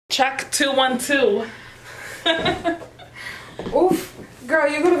Check 212. Oof. Girl,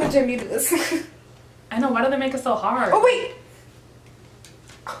 you go to the gym, you do this. I know, why do they make it so hard? Oh, wait.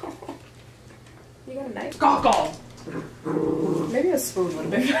 You got a knife? Go. Maybe a spoon would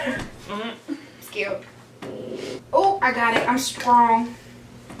have been better. It's cute. Oh, I got it. I'm strong.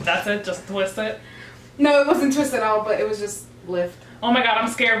 That's it? Just twist it? No, it wasn't twisted at all, but it was just lift. Oh my god, I'm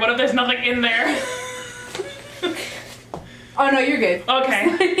scared. What if there's nothing in there? Oh no, you're good.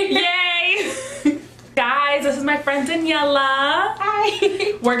 Okay. Yay! Guys, this is my friend Daniela.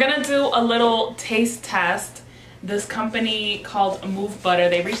 Hi. We're gonna do a little taste test. This company called MOVEBUTTER,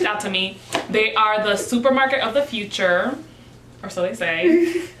 they reached out to me. They are the supermarket of the future, or so they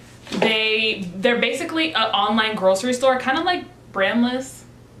say. They're basically an online grocery store, kind of like Brandless.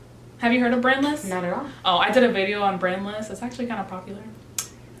 Have you heard of Brandless? Not at all. Oh, I did a video on Brandless. It's actually kind of popular.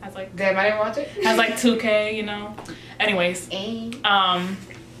 Has like, damn, I didn't watch it. Has like 2K, you know. Anyways,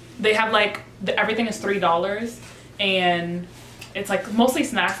 they have like everything is $3, and it's like mostly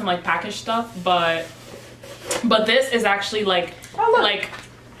snacks and like packaged stuff, but this is actually like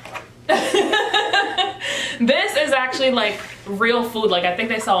this is actually like real food. Like I think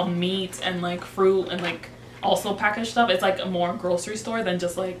they sell meat and like fruit and like also packaged stuff. It's like a more grocery store than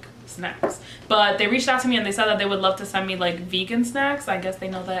just like snacks. But they reached out to me and they said that they would love to send me like vegan snacks. I guess they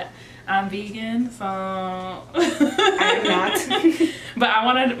know that I'm vegan, so I'm not. But I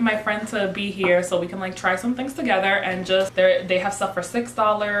wanted my friend to be here so we can like try some things together, and just they have stuff for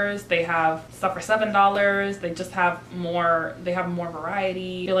 $6, they have stuff for $7, they just have more, they have more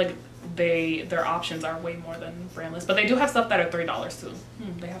variety. I feel like their options are way more than Brandless, but they do have stuff that are $3 too.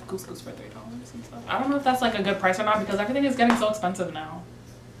 They have couscous for $3 and stuff. I don't know if that's like a good price or not, because everything is getting so expensive now.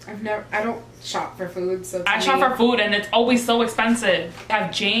 I don't shop for food, so I shop for food and it's always so expensive. They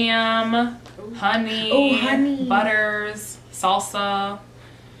have jam, honey, butters, salsa,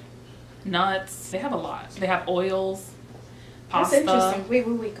 nuts. They have a lot. They have oils, pasta. That's interesting. Wait,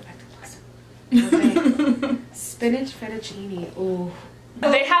 go back to pasta. Okay. Spinach fettuccine. Ooh.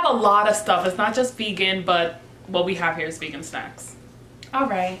 They have a lot of stuff. It's not just vegan, but what we have here is vegan snacks. All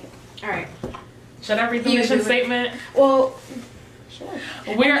right. Should I read the mission statement? Well, sure.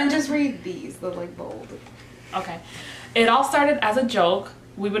 And then just read these, the like bold. Okay. It all started as a joke.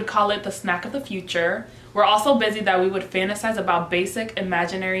 We would call it the snack of the future. We're also busy that we would fantasize about basic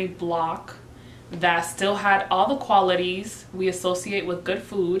imaginary block that still had all the qualities we associate with good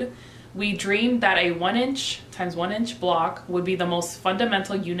food. We dreamed that a 1" times 1" block would be the most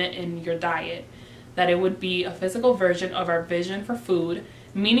fundamental unit in your diet, that it would be a physical version of our vision for food,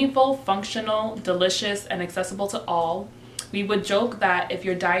 meaningful, functional, delicious, and accessible to all. We would joke that if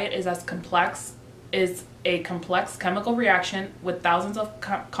your diet is a complex chemical reaction with thousands of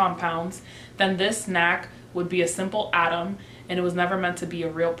compounds, then this snack would be a simple atom, and it was never meant to be a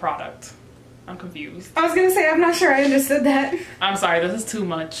real product. I'm confused. I was gonna say, I'm not sure I understood that. I'm sorry, this is too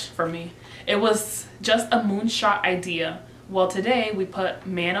much for me. It was just a moonshot idea. Well, today we put a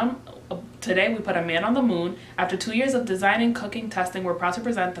man on the moon. After 2 years of designing, cooking, testing, we're proud to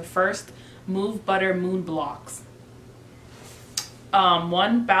present the first MOVEBUTTER moon blocks.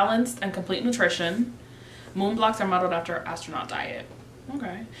 1, balanced and complete nutrition. Moon blocks are modeled after astronaut diet.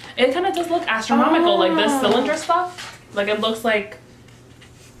 Okay. It kind of does look astronomical, like this cylinder stuff. Like it looks like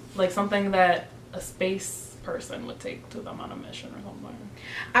something that a space person would take to them on a mission or something.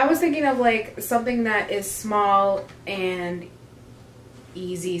 I was thinking of like something that is small and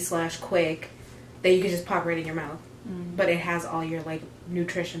easy / quick that you could just pop right in your mouth, but it has all your like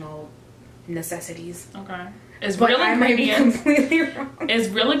nutritional necessities. Okay. It's real ingredients. Completely wrong. It's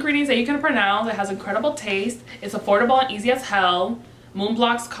real ingredients that you can pronounce. It has incredible taste. It's affordable and easy as hell. Moon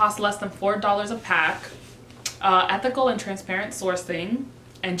blocks cost less than $4 a pack. Ethical and transparent sourcing,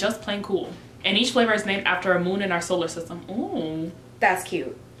 and just plain cool. And each flavor is named after a moon in our solar system. Ooh. That's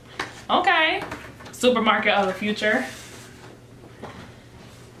cute. Okay. Supermarket of the future.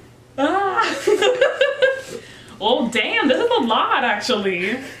 Ah. Oh, damn. This is a lot,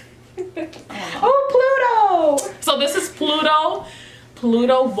 actually. Oh, Pluto! So this is Pluto.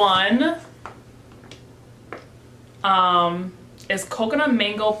 Pluto 1. Is coconut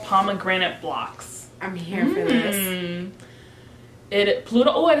mango pomegranate blocks. I'm here for this.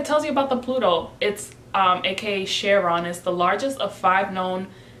 Pluto. Oh, it tells you about the Pluto. It's aka Charon, is the largest of 5 known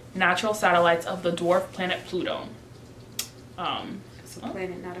natural satellites of the dwarf planet Pluto. It's a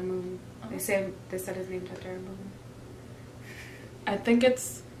planet, not a moon. They said it's named after a moon. I think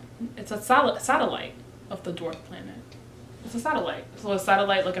it's a satellite of the dwarf planet. It's a satellite. So a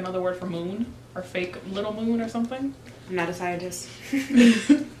satellite, like another word for moon or fake little moon or something. I'm not a scientist.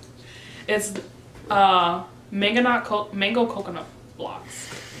 It's mango coconut blocks.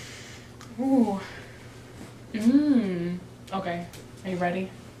 Ooh. Mmm. Okay. Are you ready?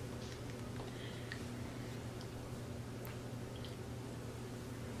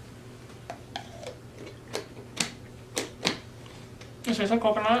 It tastes like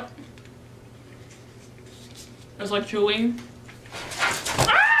coconut. It's like chewy.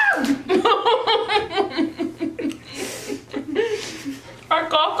 Our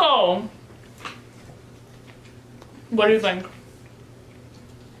cocoa. What do you think?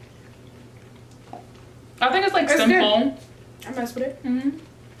 I think it's like simple. Good. I mess with it. Mm-hmm.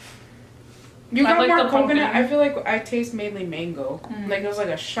 You got like more the coconut. pumpkin. I feel like I taste mainly mango. Mm. Like there was like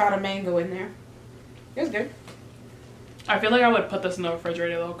a shot of mango in there. It was good. I feel like I would put this in the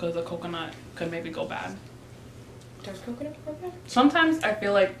refrigerator though, because the coconut could maybe go bad. Does coconut go bad? Sometimes I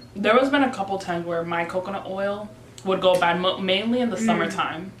feel like there has been a couple times where my coconut oil would go bad, mainly in the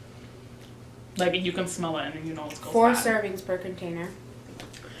summertime. Like you can smell it and you know it's going 4 bad. servings per container.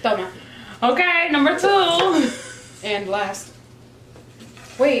 Toma. Okay, number 2. And last.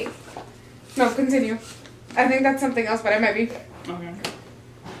 Wait. No, continue. I think that's something else, but I might be. Okay.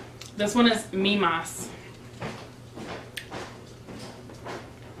 This one is Milos.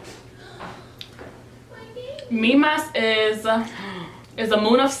 Milos is the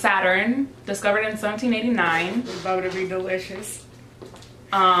moon of Saturn, discovered in 1789. It's about to be delicious.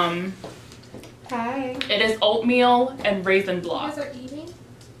 Hi. It is oatmeal and raisin You block. guys are eating?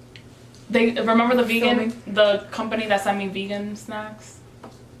 They remember the vegan, Filming. the company that sent me vegan snacks.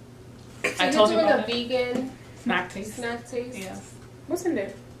 So I you're told you doing about a it. vegan Snack taste. snack taste? Yes. What's in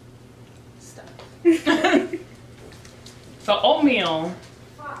there? Stuff. So oatmeal.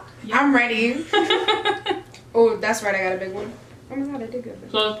 I'm ready. Oh, that's right. I got a big one. Oh my god, I did good.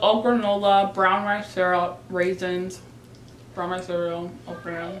 So it's oat granola, brown rice syrup, raisins, brown rice cereal,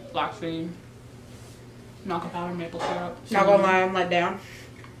 oatmeal, flaxseed, milk powder, maple syrup. Not gonna lie, I'm let down.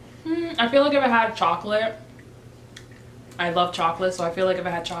 I feel like if it had chocolate, I love chocolate, so I feel like if it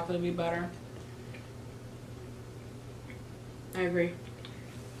had chocolate, it'd be better. I agree.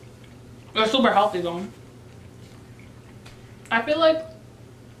 It's super healthy though. I feel like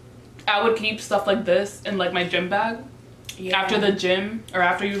I would keep stuff like this in like my gym bag after the gym, or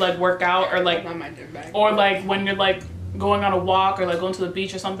after you like work out, or like Not my gym bag. or like when you're like going on a walk or like going to the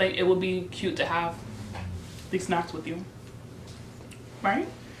beach or something. It would be cute to have these snacks with you, right?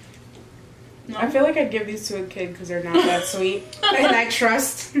 No? I feel like I'd give these to a kid because they're not that sweet, and I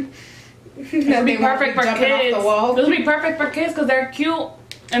trust that This would be they won't perfect for jumping kids. off the wall. This would be perfect for kids because they're cute,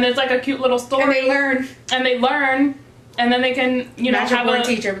 and it's like a cute little story. And they learn. And they learn, and then they can, you know, Natural have born a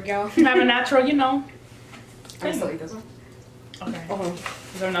teacher, Miguel. have a natural, you know. I still eat this one. Okay. Oh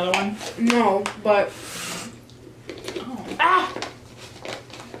Is there another one? no, but Oh. Ah!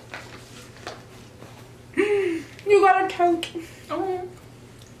 you got a tote. Oh.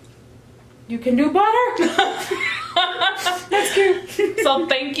 You can do butter. That's cute. So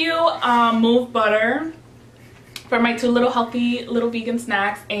thank you, MOVEBUTTER, for my 2 little healthy little vegan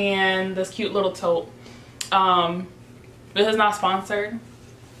snacks and this cute little tote. This is not sponsored.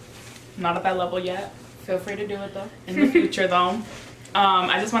 Not at that level yet. Feel free to do it though. In the future though.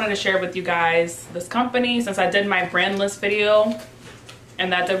 I just wanted to share with you guys this company since I did my brand list video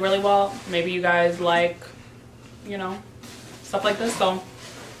and that did really well. Maybe you guys like, you know, stuff like this. So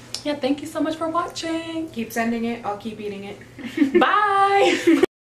yeah, thank you so much for watching. Keep sending it. I'll keep eating it. Bye.